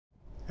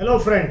Hello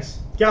friends,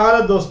 क्या हाल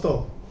है दोस्तों?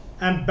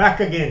 I'm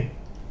back again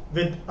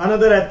with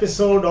another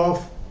episode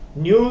of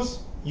News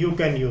You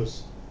Can Use.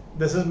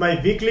 This is my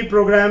weekly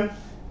program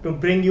to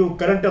bring you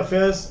current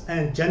affairs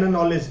and general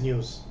knowledge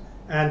news.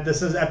 And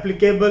this is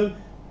applicable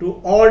to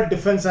all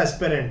defense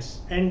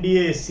aspirants,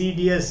 NDA,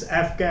 CDS,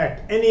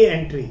 AFCAT, any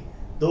entry,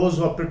 those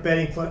who are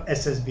preparing for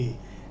SSB,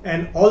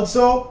 and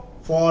also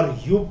for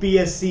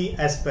UPSC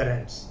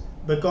aspirants.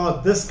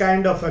 Because this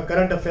kind of a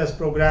current affairs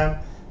program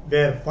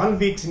where 1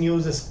 week's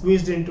news is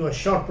squeezed into a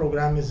short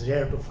program is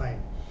rare to find.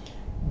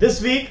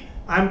 This week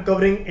I am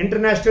covering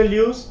international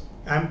news,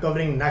 I am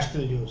covering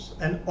national news,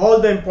 and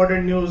all the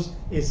important news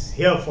is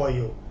here for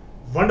you.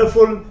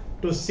 Wonderful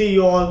to see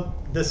you all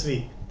this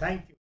week.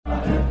 Thank you.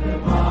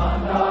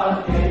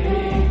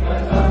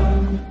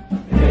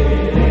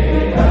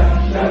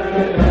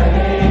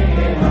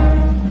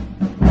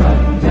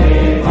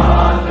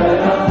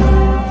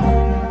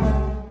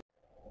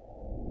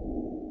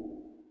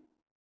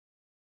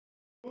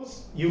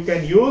 You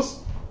can use,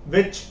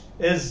 which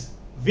is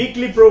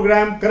weekly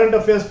program, current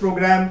affairs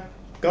program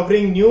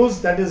covering news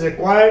that is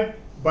required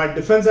by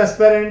defense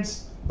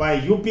aspirants, by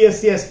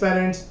UPSC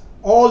aspirants,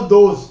 all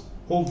those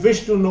who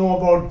wish to know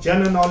about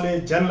general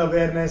knowledge, general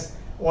awareness,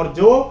 और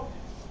जो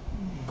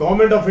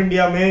government of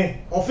India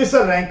में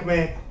officer rank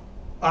में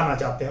आना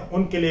चाहते हैं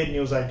उनके लिए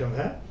news item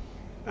है.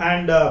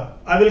 And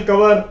I will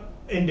cover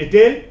in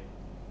detail.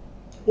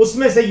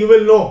 उसमें से you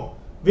will know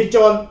which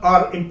all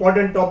are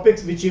important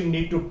topics which you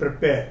need to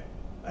prepare,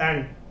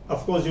 and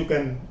of course you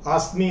can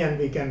ask me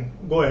and we can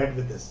go ahead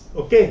with this.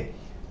 Okay,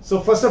 so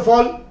first of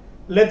all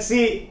let's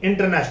see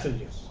international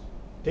news.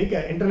 ठीक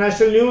है,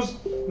 international news,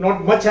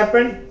 not much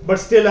happened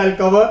but still I'll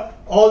cover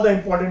all the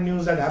important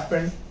news that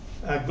happened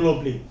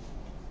globally.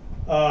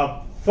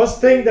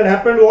 First thing that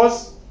happened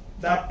was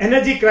the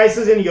energy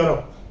crisis in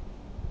Europe.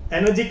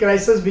 Energy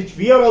crisis which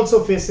we are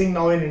also facing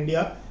now in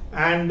India,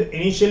 and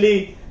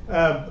initially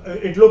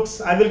it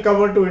looks, I will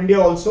cover to India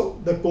also,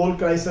 the coal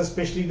crisis,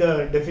 especially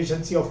the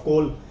deficiency of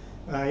coal.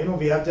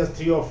 We have just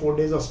 3 or 4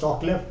 days of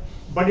stock left,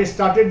 but it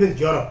started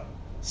with Europe,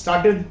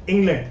 started with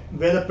England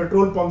where the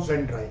petrol pumps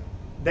went dry,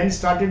 then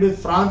started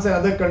with France and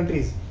other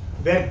countries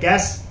where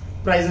gas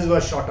prices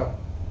were shot up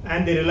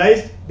and they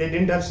realized they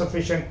didn't have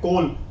sufficient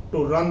coal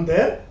to run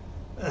their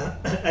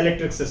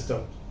electric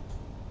system.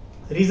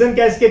 Reason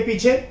क्या इसके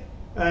पीछे?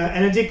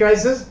 Energy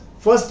crisis.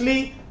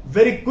 Firstly,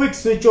 very quick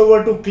switch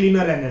over to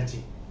cleaner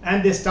energy,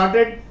 and they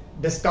started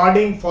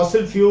discarding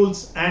fossil fuels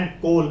and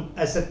coal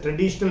as a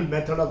traditional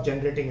method of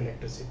generating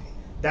electricity.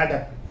 That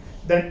happened.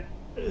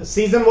 The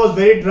season was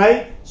very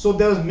dry, so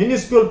there was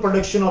minuscule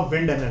production of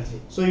wind energy.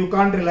 So you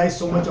can't rely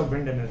so much on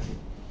wind energy.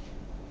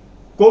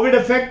 COVID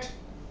effect,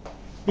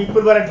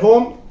 people were at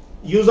home,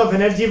 use of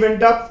energy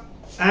went up,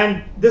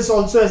 and this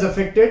also has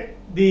affected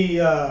the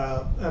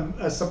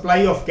supply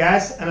of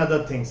gas and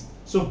other things.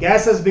 So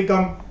gas has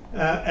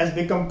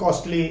become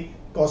costly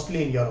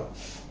in Europe.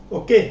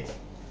 Okay.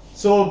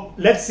 So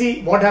let's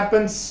see what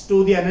happens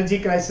to the energy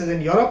crisis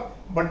in Europe.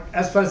 But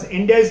as far as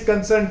India is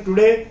concerned,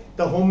 today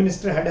the Home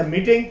Minister had a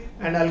meeting,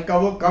 and I'll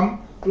come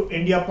to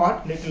India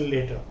part little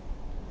later.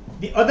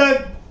 The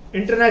other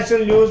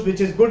international news which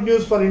is good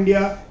news for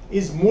India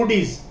is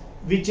Moody's,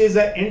 which is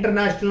an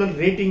international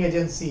rating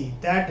agency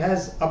that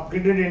has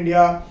upgraded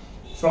India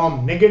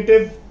from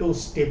negative to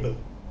stable,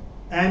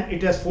 and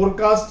it has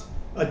forecast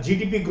a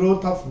GDP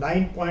growth of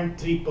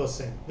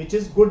 9.3%, which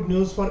is good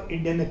news for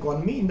Indian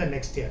economy in the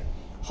next year.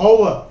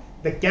 However,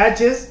 the catch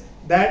is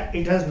that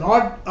it has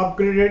not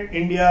upgraded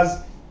India's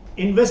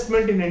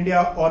investment in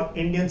India or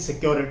Indian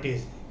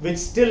securities, which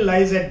still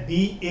lies at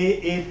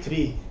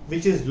Baa3,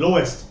 which is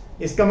lowest.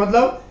 इसका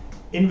मतलब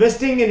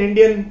investing in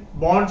Indian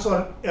bonds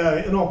or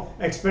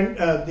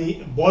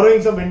the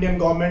borrowings of Indian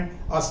government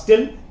are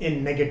still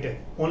in negative.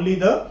 Only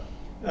the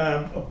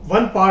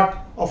one part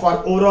of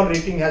our overall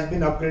rating has been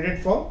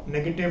upgraded from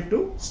negative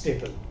to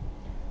stable.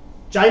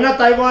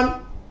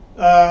 China-Taiwan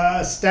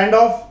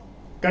standoff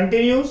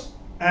continues,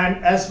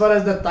 and as far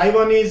as the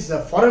Taiwanese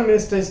foreign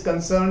minister is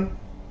concerned,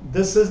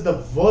 this is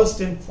the worst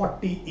in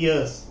 40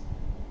 years.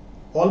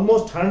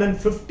 Almost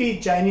 150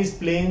 Chinese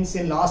planes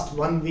in last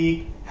 1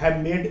 week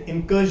have made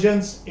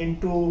incursions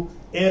into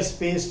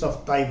airspace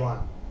of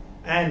Taiwan,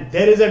 and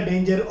there is a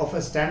danger of a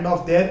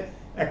standoff there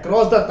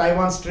across the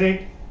Taiwan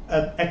Strait.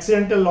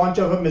 Accidental launch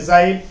of a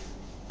missile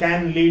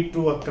can lead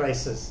to a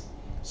crisis.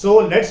 So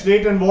let's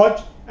wait and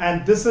watch.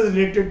 And this is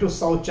related to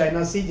South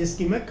China Sea,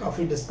 जिसकी मैं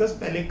काफी discuss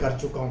पहले कर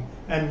चुका हूँ.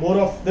 And more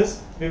of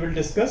this we will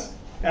discuss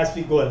as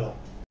we go along.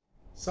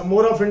 Some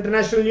more of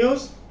international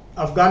news.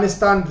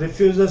 Afghanistan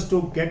refuses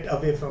to get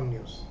away from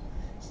news.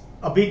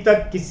 अभी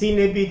तक किसी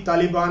ने भी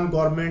तालिबान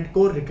गवर्नमेंट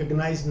को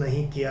रिकॉग्नाइज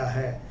नहीं किया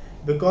है,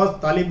 because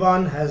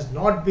Taliban has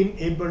not been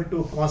able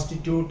to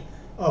constitute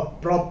a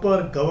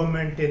proper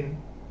government in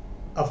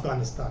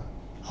Afghanistan.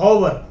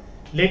 However,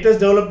 latest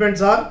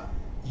developments are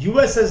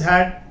US has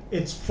had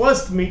its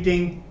first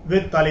meeting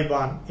with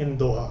Taliban in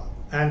Doha,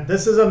 and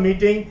this is a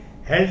meeting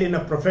held in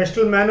a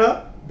professional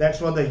manner. That's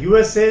what the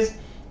US says.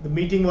 The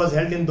meeting was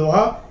held in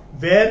Doha,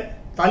 where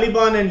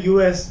Taliban and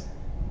US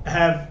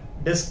have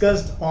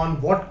discussed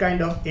on what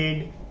kind of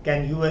aid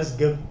can US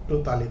give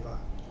to Taliban.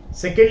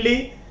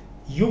 Secondly,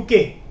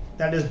 UK,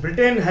 that is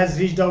Britain, has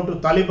reached out to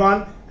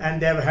Taliban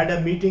and they have had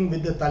a meeting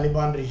with the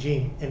Taliban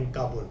regime in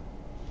Kabul.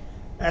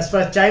 As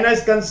far as China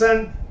is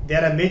concerned, they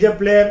are a major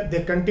player.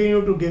 They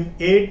continue to give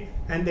aid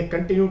and they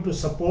continue to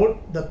support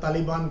the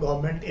Taliban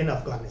government in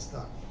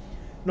Afghanistan.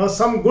 Now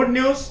some good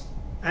news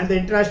at the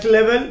international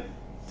level.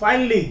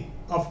 Finally,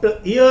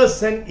 after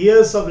years and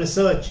years of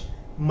research,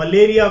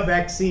 malaria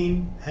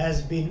vaccine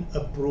has been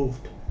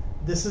approved.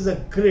 This is a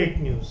great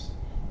news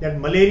that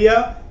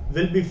malaria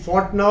will be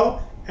fought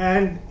now,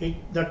 and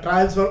the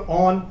trials were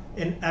on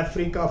in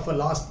Africa for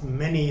last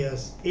many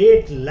years.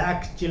 8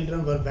 lakh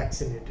children were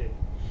vaccinated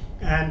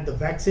and the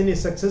vaccine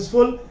is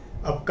successful.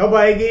 अब कब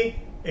आएगी?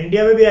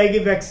 India में भी आएगी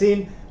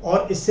vaccine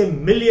और इससे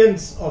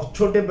millions of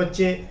छोटे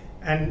बच्चे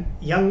and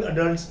young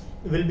adults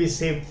will be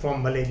saved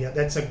from malaria.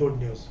 That's a good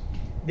news.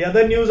 The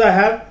other news I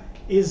have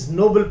is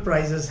Nobel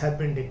Prizes have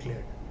been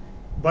declared.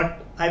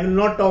 But I will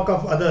not talk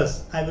of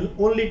others. I will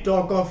only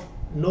talk of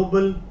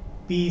Nobel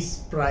Peace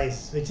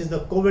Prize, which is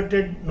the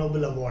coveted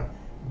Nobel Award.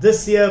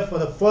 This year, for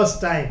the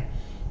first time,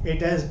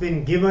 it has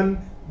been given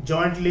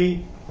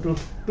jointly to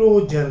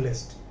two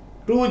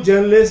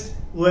journalists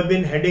who have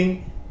been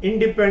heading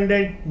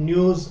independent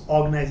news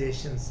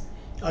organizations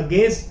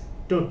against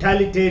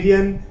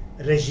totalitarian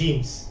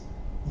regimes.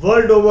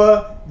 World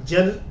over,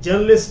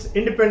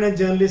 independent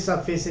journalists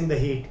are facing the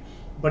heat.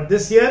 But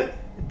this year,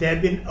 they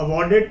have been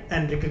awarded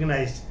and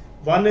recognized.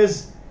 One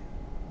is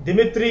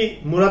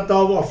Dmitry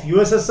Muratov of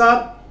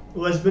USSR,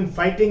 who has been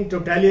fighting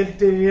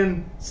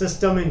totalitarian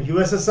system in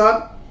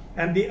USSR,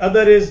 and the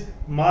other is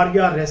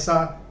Maria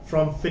Ressa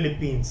from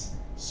Philippines.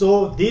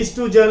 So these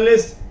two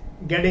journalists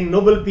getting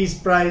Nobel Peace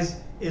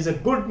Prize is a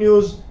good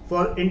news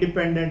for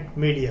independent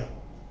media.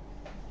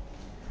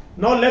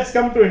 Now let's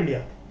come to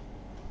India.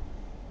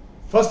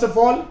 First of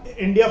all,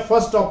 India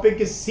first topic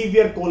is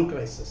severe coal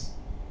crisis.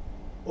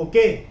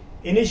 Okay,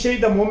 initially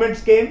the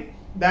moments came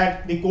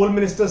that the coal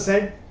minister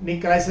said,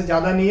 "Nahi, crisis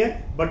zyada nahi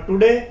hai," but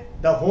today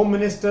the home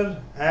minister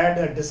had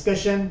a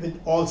discussion with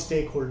all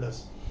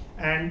stakeholders.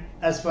 And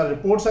as far as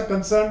reports are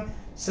concerned,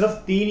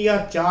 सिर्फ 3 या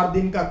 4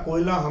 दिन का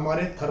कोयला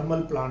हमारे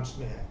thermal plants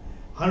में है.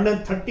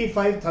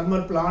 135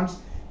 thermal plants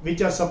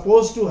which are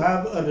supposed to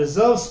have a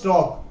reserve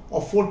stock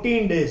of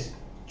 14 days.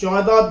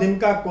 14 दिन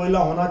का कोयला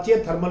होना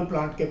चाहिए thermal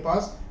plant के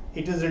पास.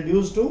 It is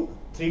reduced to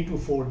 3 to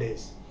 4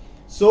 days.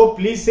 So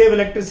please save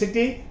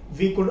electricity.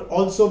 We could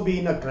also be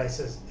in a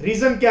crisis.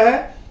 Reason क्या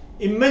है?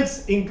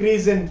 Immense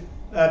increase in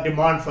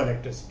demand for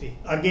electricity.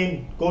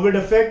 Again, COVID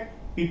effect.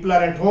 People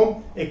are at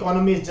home.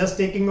 Economy is just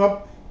taking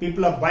up.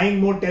 People are buying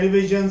more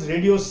televisions,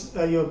 radios,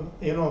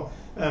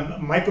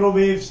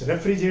 microwaves,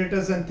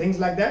 refrigerators, and things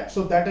like that.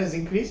 So that has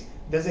increased.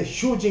 There's a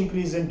huge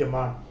increase in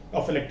demand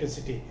of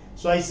electricity.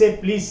 So I say,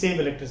 please save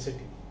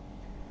electricity.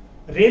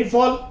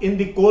 Rainfall in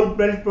the coal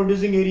belt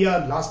producing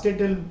area lasted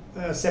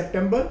till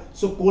September,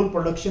 so coal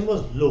production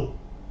was low.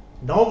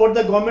 Now what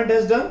the government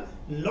has done,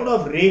 a lot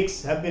of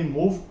rakes have been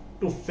moved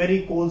to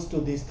ferry coals to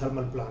these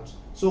thermal plants.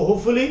 So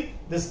hopefully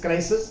this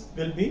crisis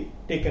will be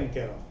taken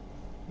care of.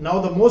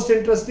 Now the most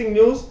interesting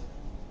news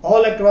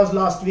all across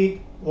last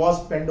week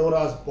was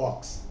Pandora's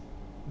box.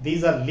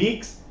 These are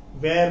leaks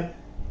where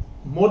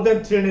more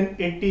than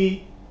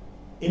 380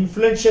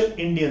 influential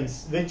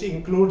Indians, which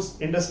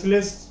includes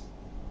industrialists,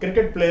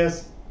 cricket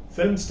players,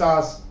 film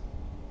stars,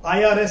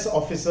 IRS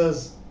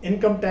officers,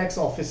 income tax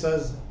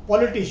officers,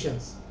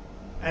 politicians,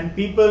 and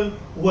people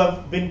who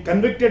have been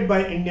convicted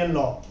by Indian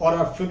law or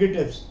are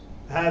fugitives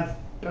have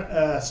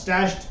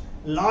stashed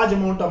large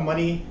amount of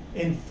money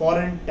in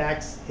foreign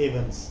tax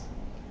havens.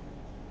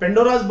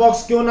 Pandora's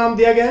box क्यों नाम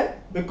दिया गया है?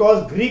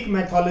 Because Greek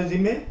mythology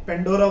में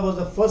Pandora was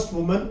the first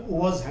woman who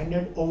was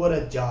handed over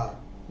a jar,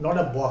 not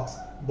a box.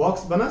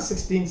 Box बना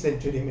 16th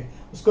century में,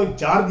 उसको एक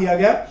जार दिया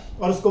गया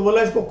और उसको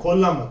बोला इसको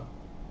खोलना मत.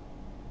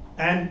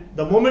 And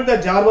the moment the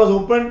jar was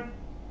open,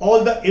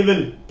 all the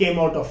evil came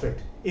out of it.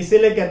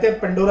 इसीलिए कहते हैं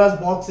Pandora's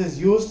box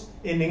is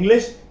used in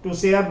English to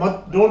से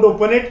मत, डोंट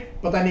ओपन इट,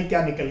 पता नहीं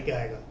क्या निकल के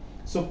आएगा.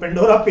 सो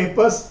Pandora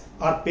papers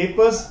are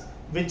papers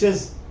which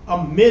is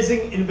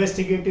amazing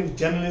investigative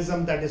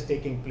journalism that is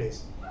taking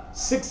place.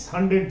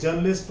 600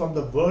 journalists from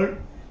the world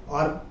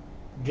are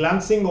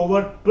glancing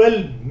over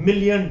 12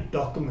 million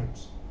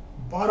documents.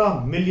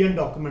 12 million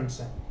documents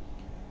हैं.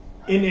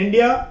 In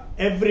India,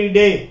 every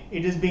day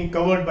it is being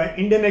covered by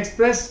Indian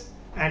Express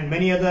and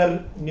many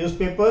other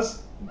newspapers,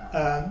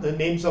 the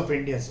names of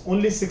Indians.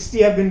 Only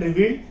 60 have been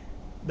revealed.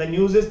 The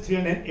news is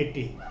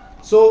 380.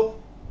 So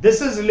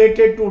this is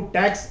related to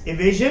tax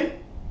evasion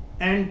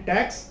and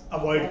tax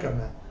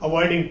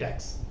avoiding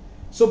tax.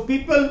 So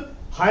people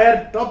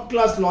hire top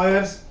class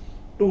lawyers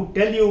to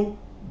tell you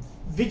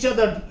which are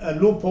the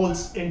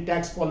loopholes in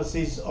tax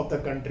policies of the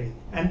country,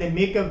 and they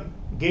make a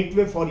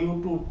gateway for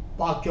you to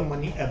park your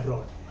money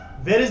abroad.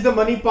 Where is the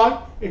money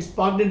parked? It's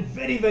parked in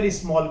very, very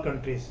small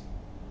countries.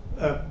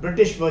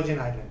 British Virgin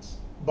Islands,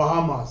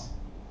 Bahamas,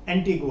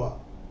 Antigua,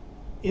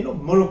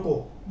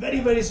 Morocco, very,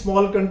 very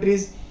small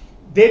countries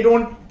they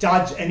don't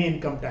charge any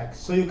income tax.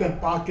 So you can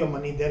park your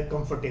money there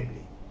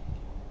comfortably.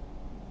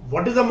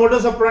 What is the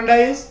modus operandi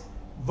is,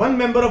 one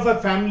member of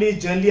a family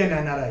is generally an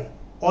NRI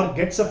or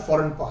gets a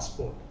foreign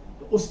passport.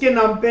 Uske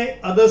naam pe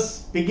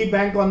others piggy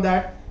bank on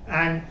that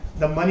and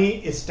the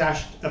money is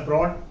stashed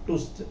abroad.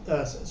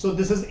 So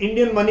this is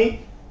Indian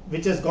money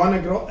which has gone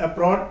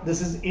abroad.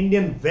 This is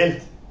Indian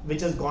wealth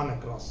which has gone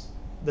across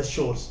the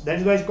shores. That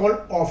is why it's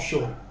called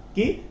offshore,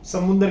 कि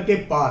समुद्र के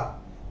पार.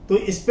 तो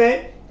इस पे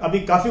अभी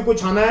काफी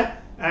कुछ आना है,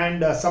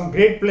 and some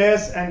great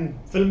players and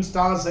film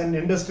stars and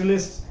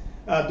industrialists,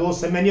 though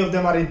so many of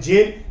them are in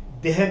jail,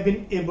 they have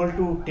been able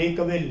to take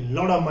away a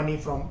lot of money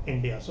from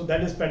India. So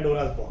that is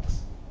Pandora's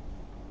box.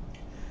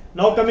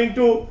 Now coming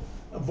to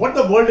what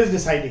the world is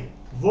deciding.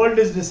 World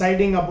is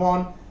deciding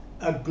upon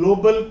a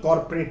global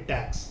corporate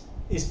tax.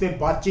 इस पे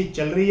बातचीत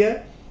चल रही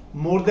है.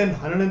 More than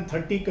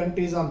 130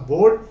 countries on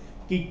board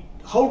कि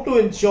how to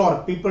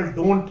ensure people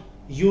don't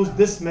use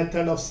this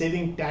method of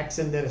saving tax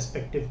in their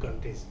respective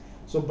countries.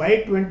 So by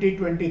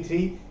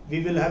 2023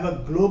 we will have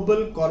a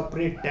global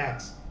corporate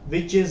tax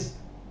which is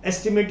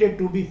estimated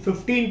to be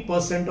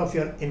 15% of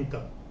your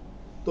income.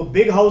 So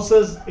big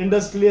houses,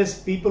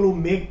 industrialists, people who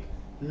make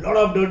lot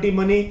of dirty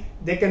money,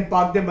 they can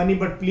park their money,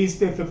 but please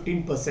pay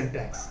 15%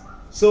 tax.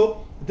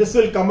 So this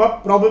will come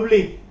up.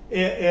 Probably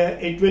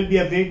it will be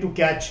a way to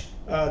catch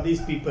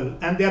these people,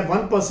 and they are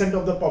 1%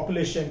 of the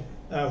population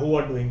who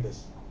are doing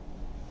this.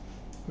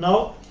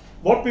 Now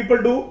what people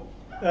do,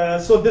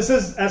 so this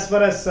is as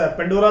far as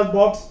Pandora's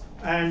box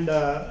and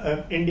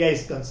India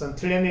is concerned.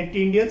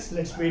 380 Indians,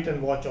 let's wait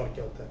and watch aur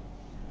kya hota hai.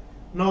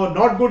 Now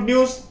not good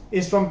news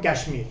is from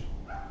Kashmir.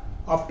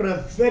 After a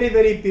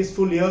very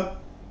peaceful year,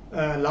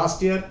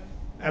 last year,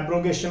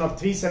 abrogation of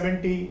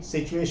 370,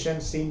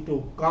 situation seemed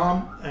to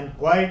calm and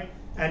quiet,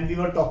 and we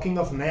were talking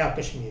of Naya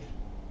Kashmir,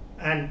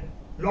 and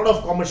lot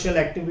of commercial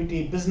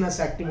activity, business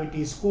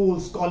activity,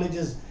 schools,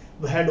 colleges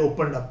had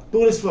opened up.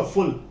 Tourists were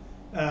full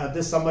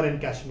this summer in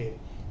Kashmir.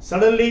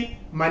 Suddenly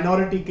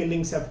minority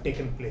killings have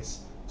taken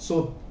place.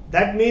 So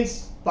that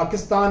means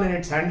Pakistan and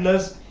its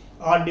handlers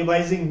are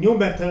devising new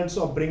methods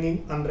of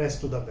bringing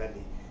unrest to the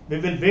valley. We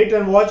will wait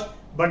and watch,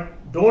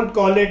 but don't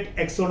call it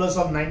exodus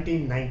of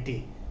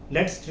 1990.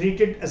 Let's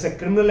treat it as a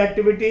criminal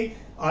activity.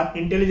 Our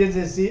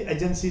intelligence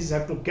agencies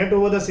have to get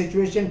over the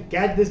situation,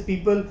 catch these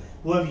people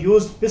who have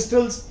used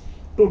pistols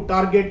to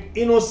target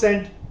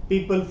innocent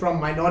people from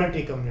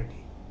minority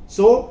community.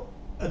 So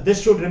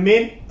this should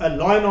remain a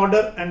law and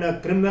order and a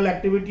criminal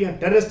activity and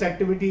terrorist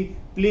activity.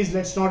 Please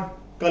let's not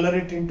color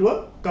it into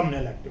a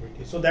communal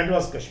activity. So that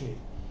was Kashmir.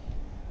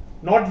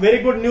 Not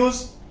very good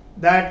news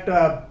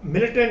that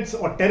militants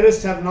or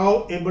terrorists have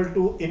now able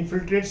to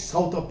infiltrate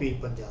south of Pir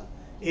Panjal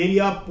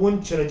area,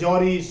 Poonch,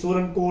 Rajouri,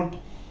 Surankot,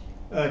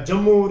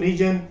 Jammu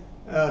region.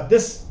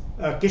 This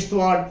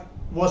Kishtwar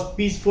was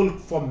peaceful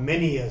for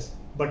many years,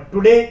 but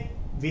today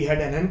we had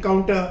an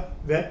encounter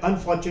where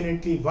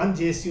unfortunately one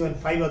JSU and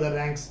 5 other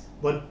ranks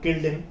were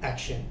killed in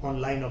action on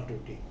line of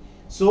duty.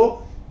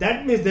 So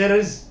that means there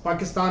is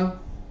Pakistan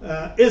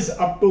is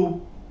up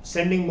to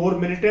sending more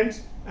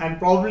militants and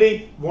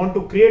probably want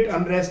to create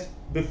unrest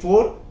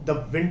before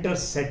the winter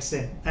sets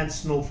in and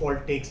snowfall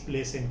takes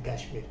place in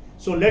Kashmir.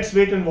 So let's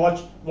wait and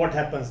watch what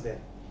happens there.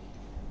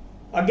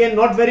 Again,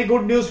 not very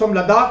good news from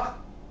Ladakh.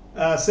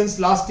 Since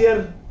last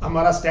year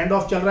हमारा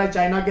standoff चल रहा है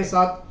China के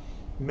साथ.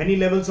 Many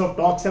levels of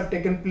talks have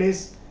taken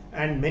place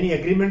and many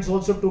agreements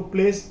also took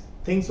place.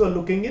 Things were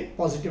looking in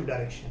positive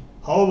direction.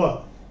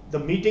 However, the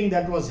meeting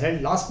that was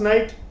held last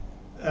night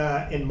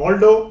in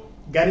Moldo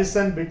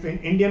garrison between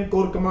Indian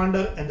Corps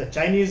Commander and the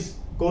Chinese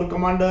Corps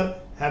Commander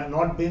have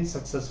not been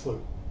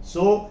successful.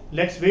 So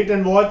let's wait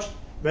and watch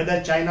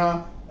whether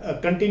China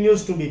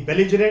continues to be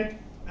belligerent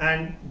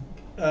and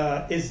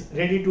is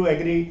ready to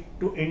agree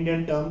to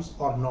Indian terms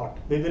or not.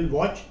 We will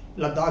watch.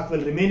 Ladakh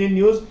will remain in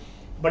news.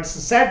 But the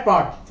sad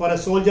part for a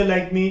soldier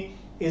like me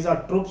is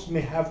our troops may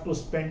have to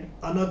spend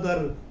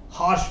another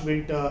harsh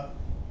winter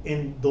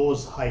in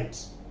those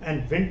heights.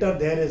 And winter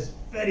there is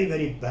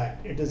very bad.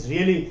 It is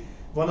really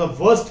one of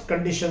the worst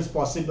conditions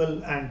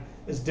possible and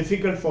it's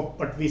difficult for,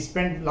 but we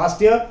spent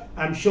last year.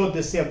 I'm sure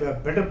this year we are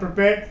better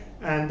prepared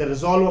and the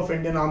resolve of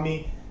Indian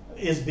Army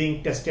is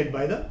being tested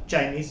by the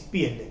Chinese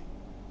PLA.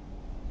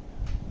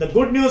 The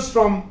good news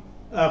from,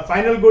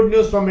 final good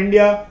news from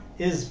India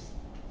is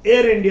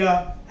Air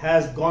India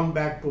has gone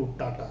back to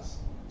Tatas.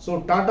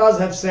 So Tatas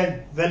have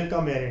said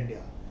welcome Air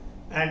India.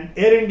 And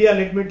Air India,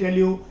 let me tell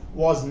you,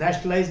 was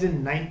nationalized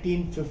in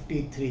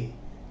 1953.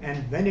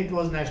 And when it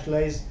was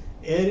nationalized,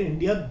 Air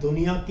India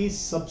दुनिया की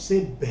सबसे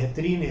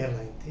बेहतरीन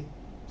airline थी.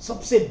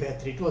 सबसे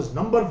बेहतरीन. It was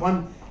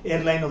 #1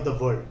 airline of the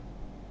world.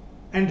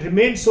 And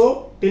remained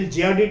so till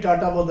J.R.D.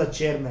 Tata was the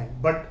chairman.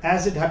 But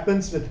as it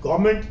happens with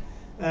government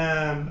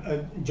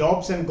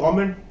jobs and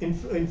government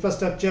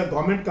infrastructure,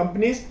 government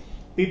companies,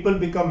 people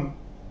become,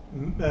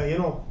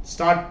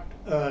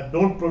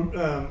 don't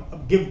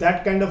give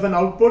that kind of an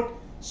output.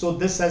 So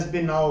this has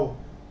been now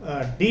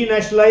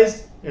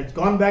denationalized. It's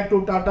gone back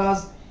to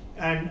Tata's,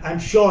 and I'm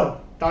sure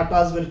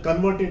Tata's will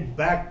convert it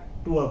back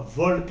to a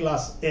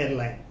world-class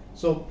airline.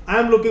 So I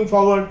am looking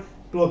forward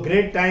to a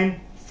great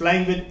time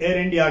flying with Air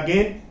India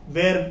again,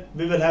 where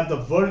we will have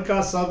the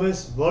world-class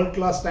service,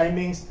 world-class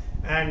timings,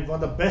 and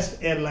one of the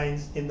best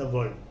airlines in the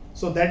world.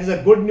 So that is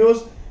a good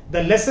news.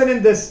 The lesson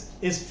in this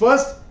is,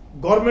 first,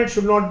 government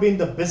should not be in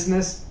the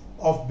business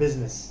of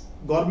business.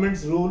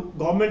 Government's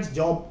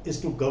job is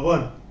to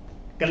govern,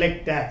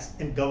 collect tax,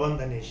 and govern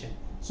the nation.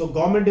 So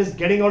government is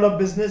getting out of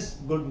business,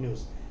 good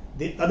news.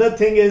 The other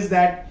thing is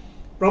that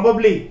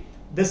probably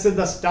this is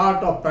the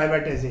start of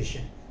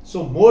privatization.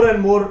 So more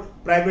and more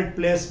private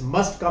players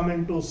must come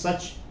into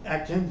such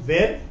actions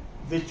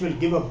which will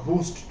give a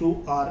boost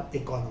to our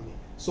economy.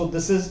 So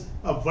this is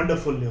a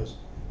wonderful news.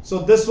 So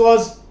this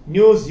was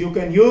news you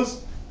can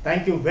use.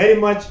 Thank you very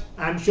much.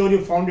 I'm sure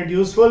you found it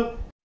useful.